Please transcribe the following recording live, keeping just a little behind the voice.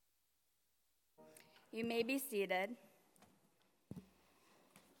You may be seated.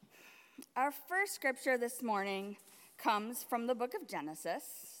 Our first scripture this morning comes from the book of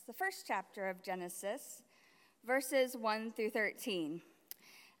Genesis, the first chapter of Genesis, verses 1 through 13.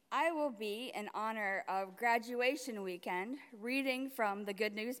 I will be, in honor of graduation weekend, reading from the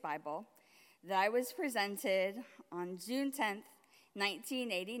Good News Bible that I was presented on June 10th,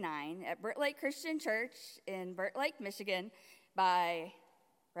 1989 at Burt Lake Christian Church in Burt Lake, Michigan by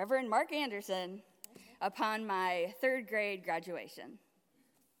Reverend Mark Anderson upon my third grade graduation.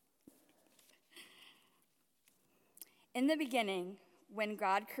 In the beginning, when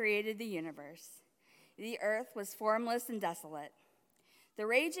God created the universe, the earth was formless and desolate. The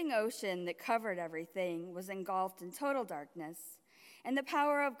raging ocean that covered everything was engulfed in total darkness, and the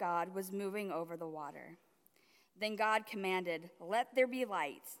power of God was moving over the water. Then God commanded, "Let there be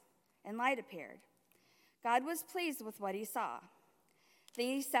light," and light appeared. God was pleased with what he saw. Then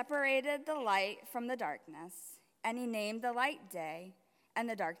he separated the light from the darkness, and he named the light day and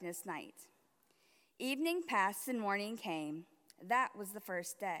the darkness night. Evening passed and morning came. That was the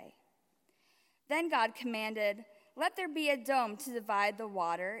first day. Then God commanded, "Let there be a dome to divide the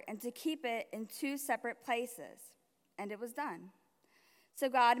water and to keep it in two separate places." And it was done. So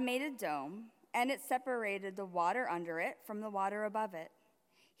God made a dome, and it separated the water under it from the water above it.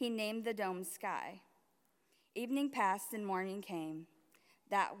 He named the dome Sky. Evening passed and morning came.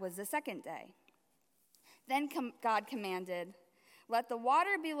 That was the second day. Then God commanded, "Let the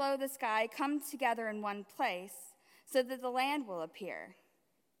water below the sky come together in one place, so that the land will appear."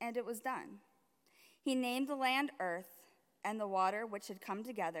 And it was done. He named the land Earth, and the water which had come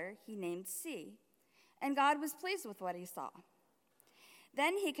together he named Sea. And God was pleased with what he saw.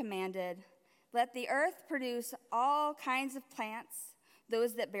 Then he commanded, "Let the earth produce all kinds of plants,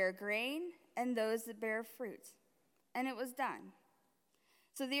 those that bear grain and those that bear fruit." And it was done.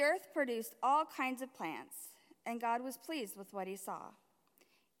 So the earth produced all kinds of plants, and God was pleased with what he saw.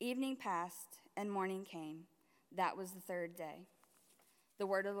 Evening passed, and morning came. That was the third day. The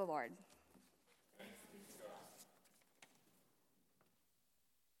word of the Lord. Thanks be to God.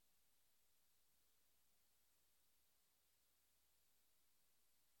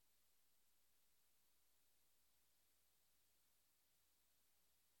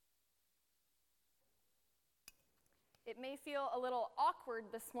 It may feel a little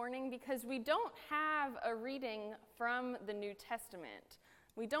awkward this morning because we don't have a reading from the New Testament.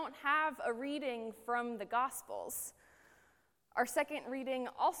 We don't have a reading from the Gospels. Our second reading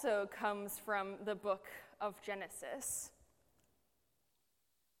also comes from the book of Genesis.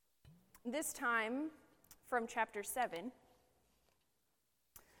 This time from chapter 7.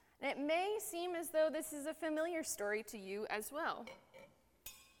 And it may seem as though this is a familiar story to you as well.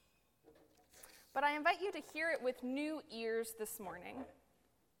 But I invite you to hear it with new ears this morning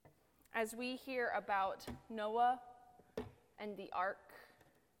as we hear about Noah and the ark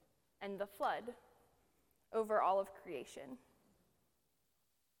and the flood over all of creation.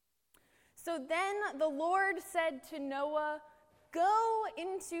 So then the Lord said to Noah, "Go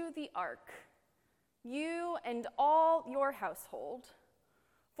into the ark, you and all your household,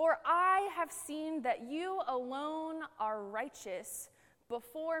 for I have seen that you alone are righteous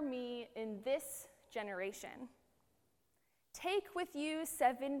before me in this generation. Take with you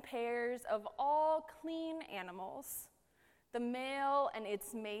 7 pairs of all clean animals, the male and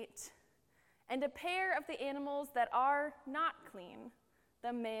its mate, and a pair of the animals that are not clean,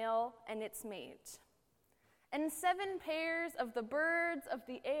 the male and its mate, and 7 pairs of the birds of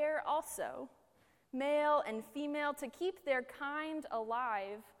the air also, male and female, to keep their kind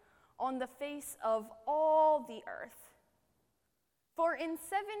alive on the face of all the earth. For in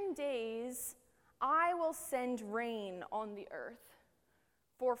 7 days I will send rain on the earth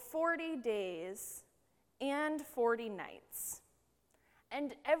for 40 days and 40 nights.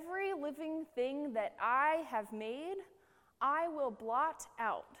 And every living thing that I have made, I will blot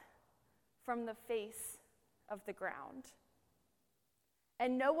out from the face of the ground."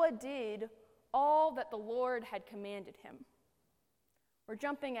 And Noah did all that the Lord had commanded him. We're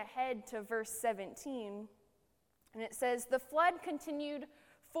jumping ahead to verse 17. And it says, "The flood continued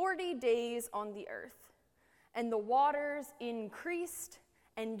 40 days on the earth, and the waters increased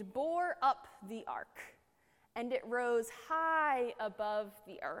and bore up the ark, and it rose high above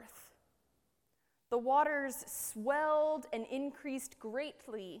the earth. The waters swelled and increased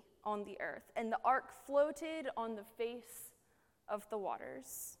greatly on the earth, and the ark floated on the face of the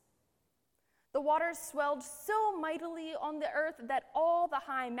waters. The waters swelled so mightily on the earth that all the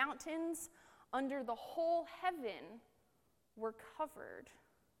high mountains under the whole heaven were covered.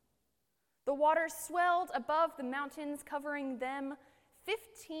 The waters swelled above the mountains, covering them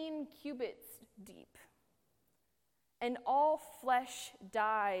 15 cubits deep. And all flesh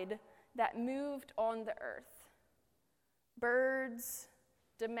died that moved on the earth. Birds,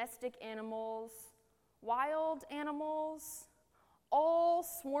 domestic animals, wild animals, all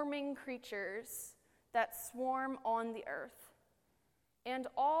swarming creatures that swarm on the earth, and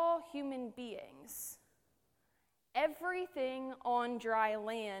all human beings. Everything on dry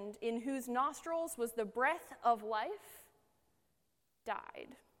land in whose nostrils was the breath of life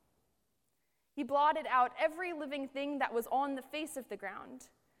died. He blotted out every living thing that was on the face of the ground,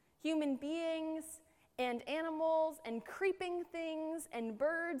 human beings and animals and creeping things and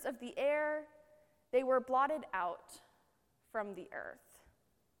birds of the air. They were blotted out from the earth.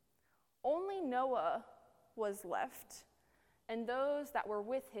 Only Noah was left, and those that were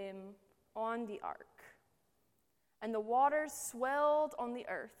with him on the ark. And the waters swelled on the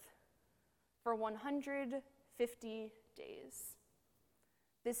earth for 150 days.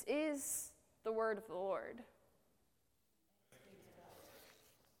 This is the word of the Lord.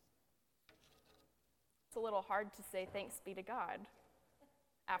 It's a little hard to say thanks be to God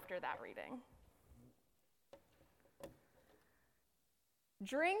after that reading.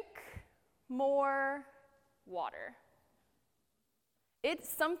 Drink more water. It's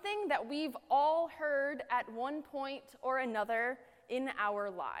something that we've all heard at one point or another in our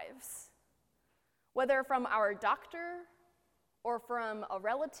lives, whether from our doctor or from a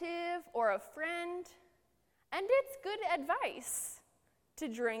relative or a friend. And it's good advice to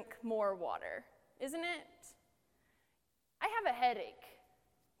drink more water, isn't it? I have a headache.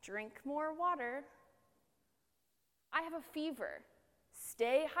 Drink more water. I have a fever.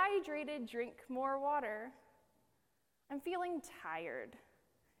 Stay hydrated, drink more water. I'm feeling tired.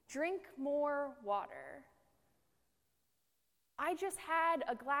 Drink more water. I just had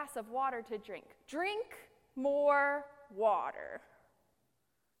a glass of water to drink. Drink more water.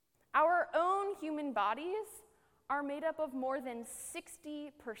 Our own human bodies are made up of more than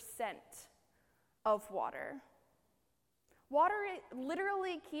 60% of water. Water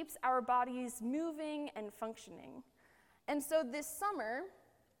literally keeps our bodies moving and functioning. And so this summer,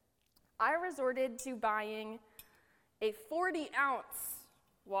 I resorted to buying a 40-ounce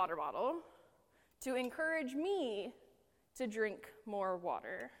water bottle to encourage me to drink more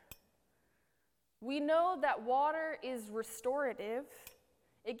water. We know that water is restorative.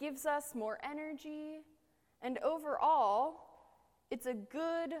 It gives us more energy, and overall, it's a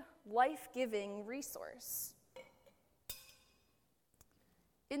good, life-giving resource.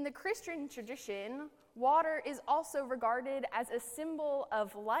 In the Christian tradition, water is also regarded as a symbol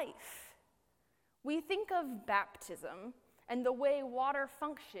of life. We think of baptism and the way water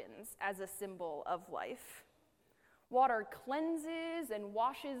functions as a symbol of life. Water cleanses and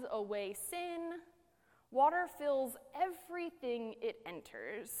washes away sin. Water fills everything it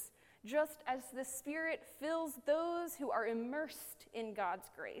enters, just as the Spirit fills those who are immersed in God's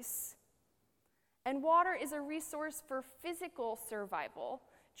grace. And water is a resource for physical survival,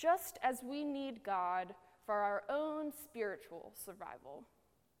 just as we need God for our own spiritual survival.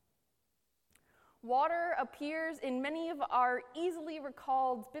 Water appears in many of our easily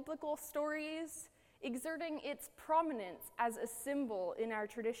recalled biblical stories, exerting its prominence as a symbol in our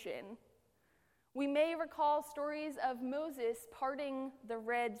tradition. We may recall stories of Moses parting the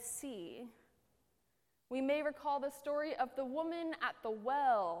Red Sea. We may recall the story of the woman at the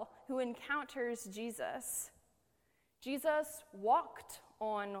well who encounters Jesus. Jesus walked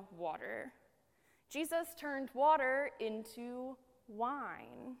on water. Jesus turned water into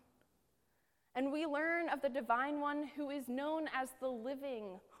wine. And we learn of the divine one who is known as the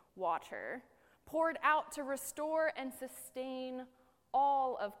living water, poured out to restore and sustain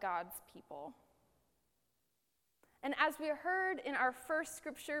all of God's people. And as we heard in our first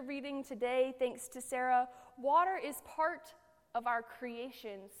scripture reading today, thanks to Sarah, water is part of our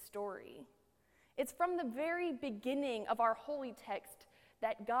creation story. It's from the very beginning of our holy text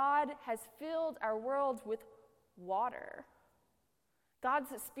that God has filled our world with water. God's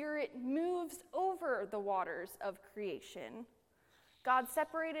Spirit moves over the waters of creation. God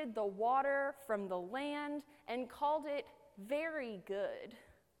separated the water from the land and called it very good.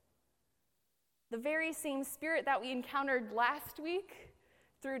 The very same Spirit that we encountered last week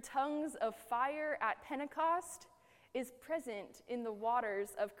through tongues of fire at Pentecost is present in the waters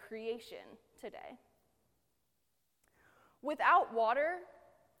of creation today. Without water,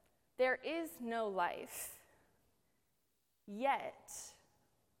 there is no life. Yet,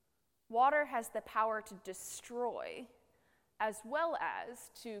 water has the power to destroy as well as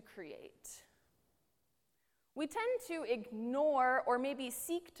to create. We tend to ignore or maybe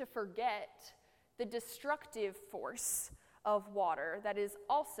seek to forget the destructive force of water that is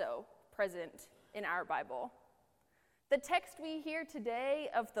also present in our Bible. The text we hear today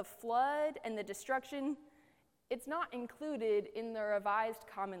of the flood and the destruction, it's not included in the Revised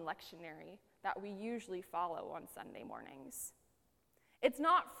Common Lectionary that we usually follow on Sunday mornings. It's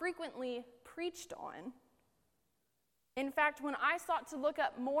not frequently preached on. In fact, when I sought to look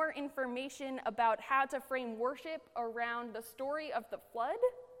up more information about how to frame worship around the story of the flood,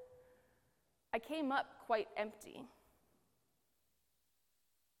 I came up quite empty.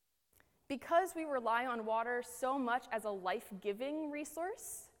 Because we rely on water so much as a life-giving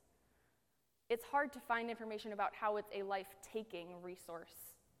resource, it's hard to find information about how it's a life-taking resource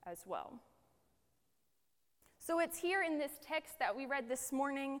as well. So it's here in this text that we read this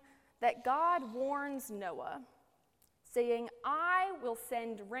morning that God warns Noah, saying, I will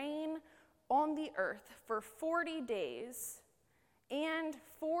send rain on the earth for 40 days and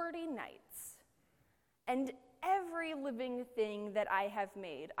 40 nights, and every living thing that I have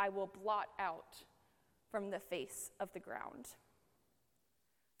made I will blot out from the face of the ground.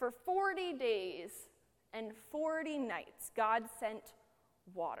 For 40 days and 40 nights, God sent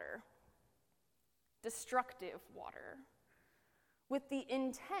water, destructive water, with the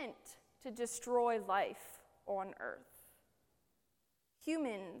intent to destroy life on earth.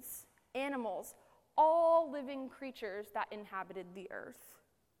 Humans, animals, all living creatures that inhabited the earth,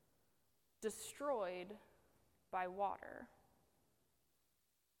 destroyed by water.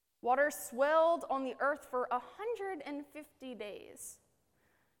 Water swelled on the earth for 150 days.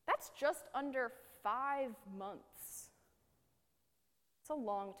 That's just under 5 months. It's a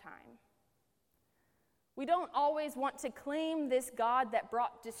long time. We don't always want to claim this God that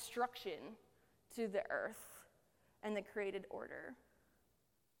brought destruction to the earth and the created order.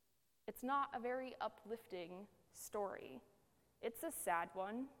 It's not a very uplifting story. It's a sad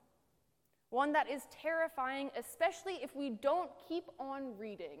one that is terrifying, especially if we don't keep on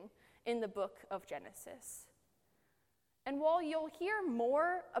reading in the book of Genesis. And while you'll hear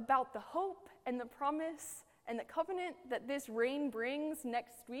more about the hope and the promise and the covenant that this rain brings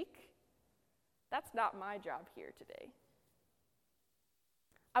next week, that's not my job here today.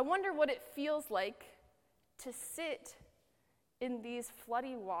 I wonder what it feels like to sit in these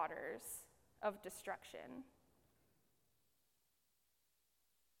floody waters of destruction.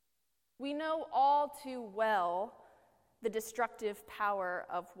 We know all too well the destructive power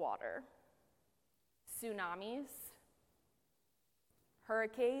of water. Tsunamis,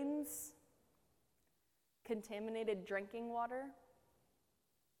 hurricanes, contaminated drinking water.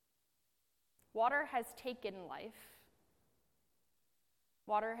 Water has taken life.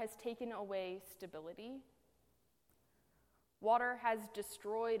 Water has taken away stability. Water has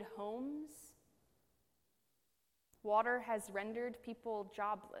destroyed homes. Water has rendered people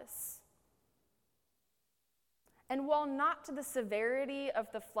jobless. And while not to the severity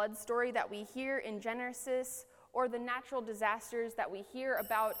of the flood story that we hear in Genesis or the natural disasters that we hear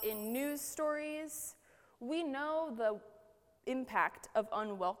about in news stories, we know the impact of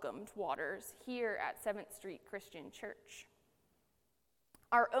unwelcomed waters here at 7th Street Christian Church.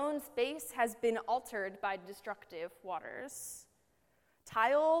 Our own space has been altered by destructive waters.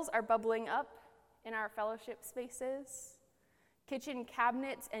 Tiles are bubbling up in our fellowship spaces. Kitchen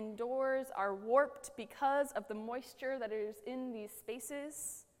cabinets and doors are warped because of the moisture that is in these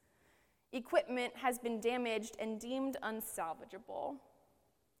spaces. Equipment has been damaged and deemed unsalvageable.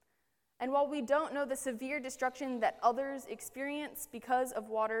 And while we don't know the severe destruction that others experience because of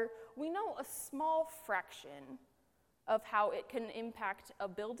water, we know a small fraction of how it can impact a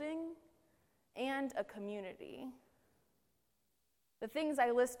building and a community. The things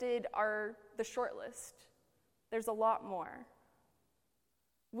I listed are the short list. There's a lot more.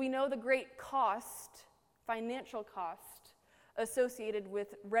 We know the great cost, financial cost, associated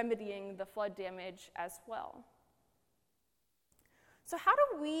with remedying the flood damage as well. So how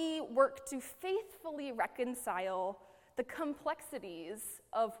do we work to faithfully reconcile the complexities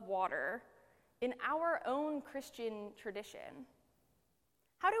of water in our own Christian tradition?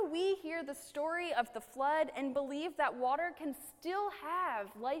 How do we hear the story of the flood and believe that water can still have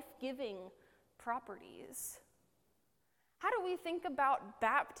life-giving properties? How do we think about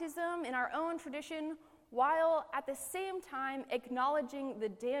baptism in our own tradition while at the same time acknowledging the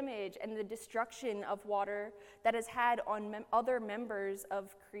damage and the destruction of water that has had on other members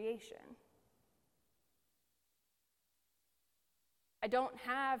of creation? I don't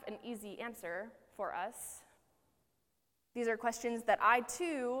have an easy answer for us. These are questions that I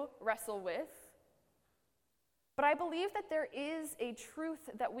too wrestle with. But I believe that there is a truth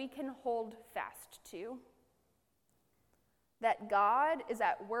that we can hold fast to. That God is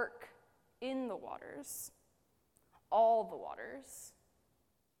at work in the waters, all the waters.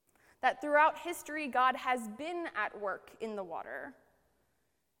 That throughout history, God has been at work in the water.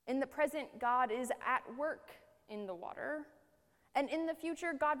 In the present, God is at work in the water. And in the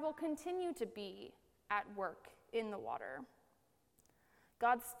future, God will continue to be at work in the water.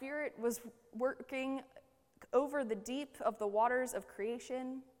 God's Spirit was working over the deep of the waters of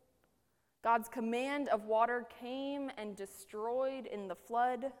creation. God's command of water came and destroyed in the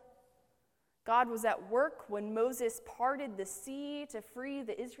flood. God was at work when Moses parted the sea to free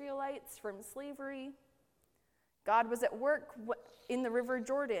the Israelites from slavery. God was at work in the River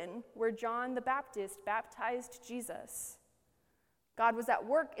Jordan, where John the Baptist baptized Jesus. God was at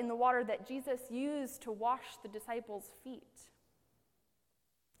work in the water that Jesus used to wash the disciples' feet.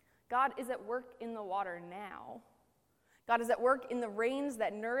 God is at work in the water now. God is at work in the rains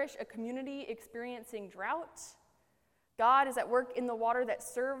that nourish a community experiencing drought. God is at work in the water that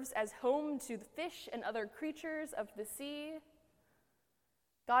serves as home to the fish and other creatures of the sea.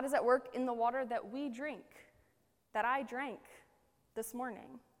 God is at work in the water that we drink, that I drank this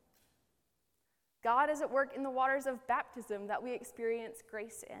morning. God is at work in the waters of baptism that we experience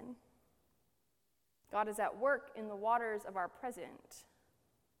grace in. God is at work in the waters of our present.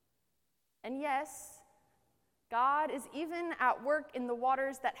 And yes, God is even at work in the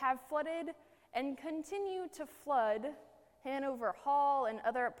waters that have flooded and continue to flood Hanover Hall and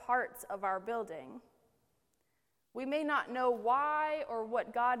other parts of our building. We may not know why or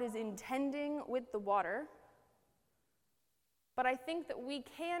what God is intending with the water, but I think that we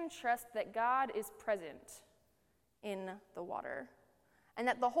can trust that God is present in the water and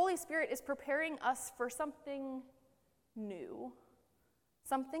that the Holy Spirit is preparing us for something new,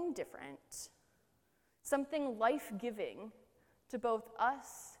 something different, something life-giving to both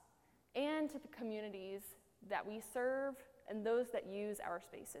us and to the communities that we serve and those that use our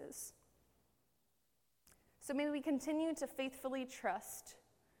spaces. So may we continue to faithfully trust,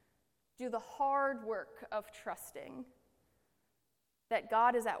 do the hard work of trusting that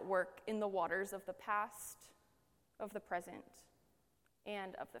God is at work in the waters of the past, of the present,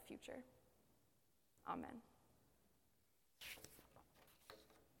 and of the future. Amen.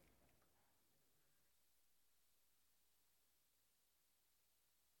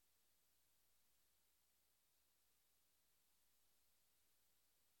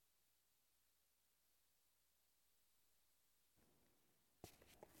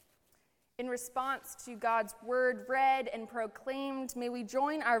 In response to God's word read and proclaimed, may we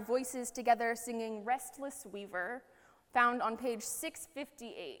join our voices together singing Restless Weaver, found on page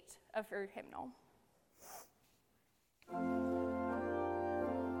 658 of your hymnal.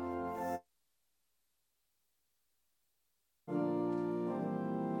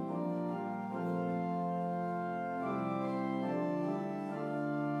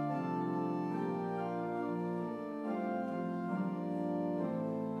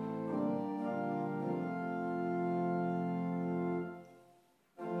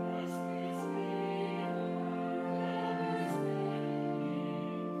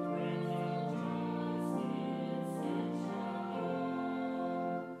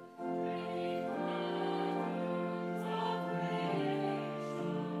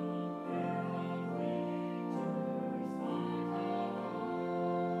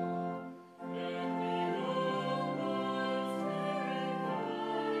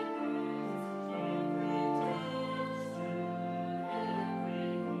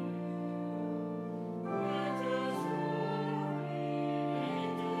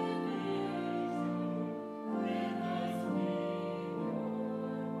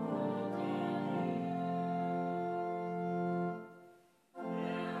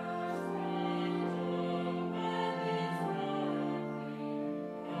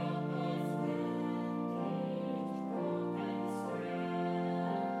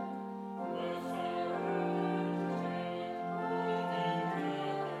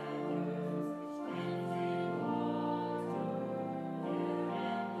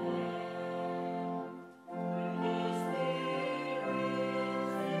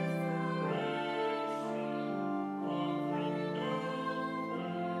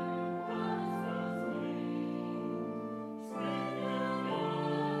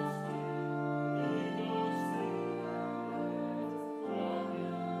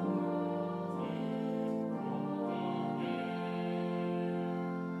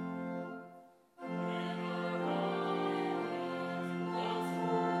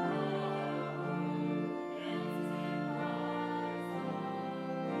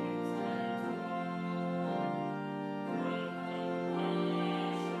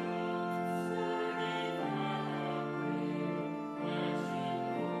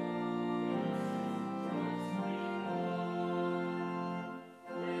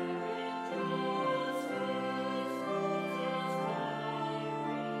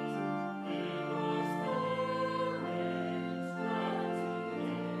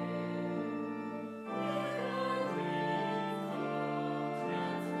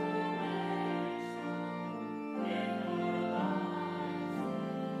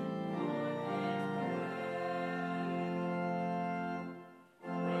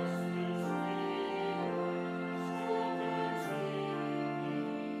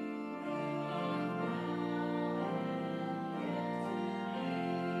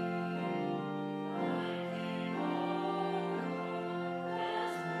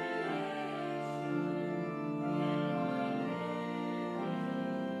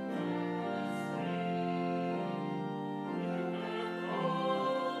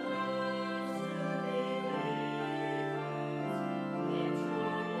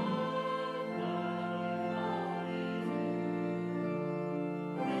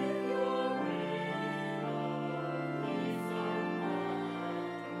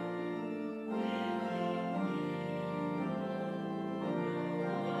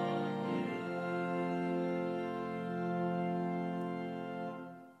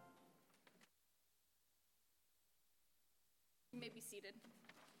 may be seated.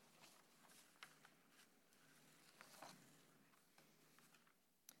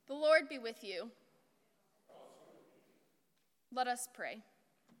 The Lord be with you. Let us pray.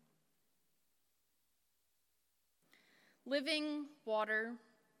 Living water,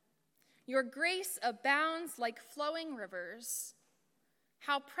 your grace abounds like flowing rivers.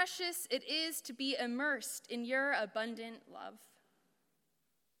 How precious it is to be immersed in your abundant love.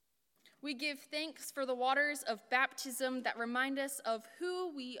 We give thanks for the waters of baptism that remind us of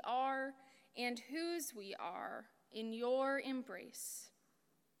who we are and whose we are in your embrace.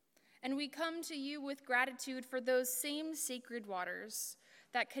 And we come to you with gratitude for those same sacred waters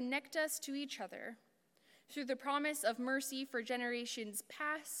that connect us to each other through the promise of mercy for generations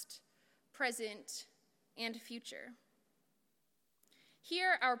past, present, and future.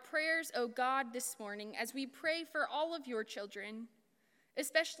 Hear our prayers, O God, this morning as we pray for all of your children,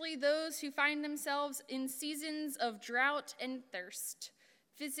 especially those who find themselves in seasons of drought and thirst,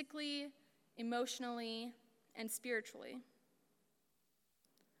 physically, emotionally, and spiritually.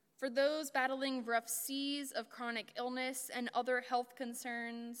 For those battling rough seas of chronic illness and other health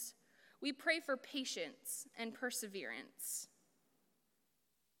concerns, we pray for patience and perseverance.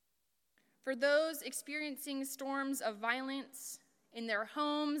 For those experiencing storms of violence in their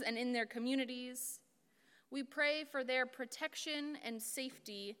homes and in their communities, we pray for their protection and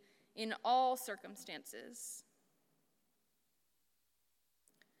safety in all circumstances.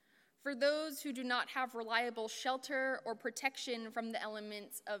 For those who do not have reliable shelter or protection from the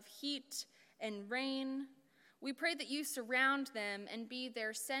elements of heat and rain, we pray that you surround them and be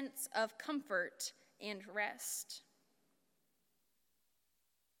their sense of comfort and rest.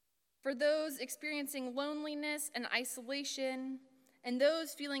 For those experiencing loneliness and isolation, and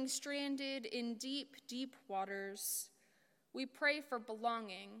those feeling stranded in deep, deep waters, we pray for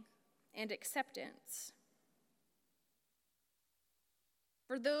belonging and acceptance.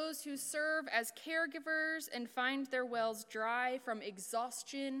 For those who serve as caregivers and find their wells dry from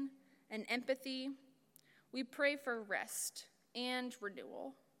exhaustion and empathy, we pray for rest and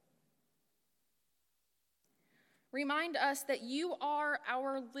renewal. Remind us that you are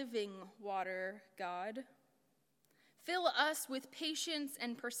our living water, God. Fill us with patience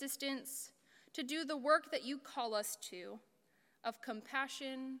and persistence to do the work that you call us to, of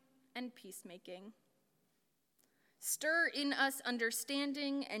compassion and peacemaking. Stir in us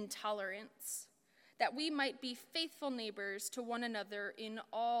understanding and tolerance, that we might be faithful neighbors to one another in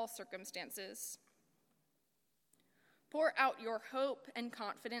all circumstances. Pour out your hope and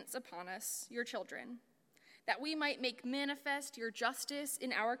confidence upon us, your children, that we might make manifest your justice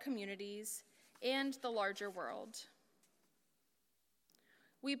in our communities and the larger world.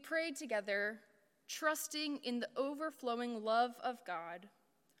 We pray together, trusting in the overflowing love of God,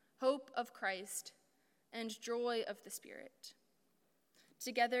 hope of Christ, and joy of the Spirit.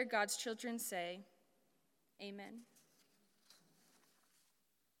 Together, God's children say, Amen.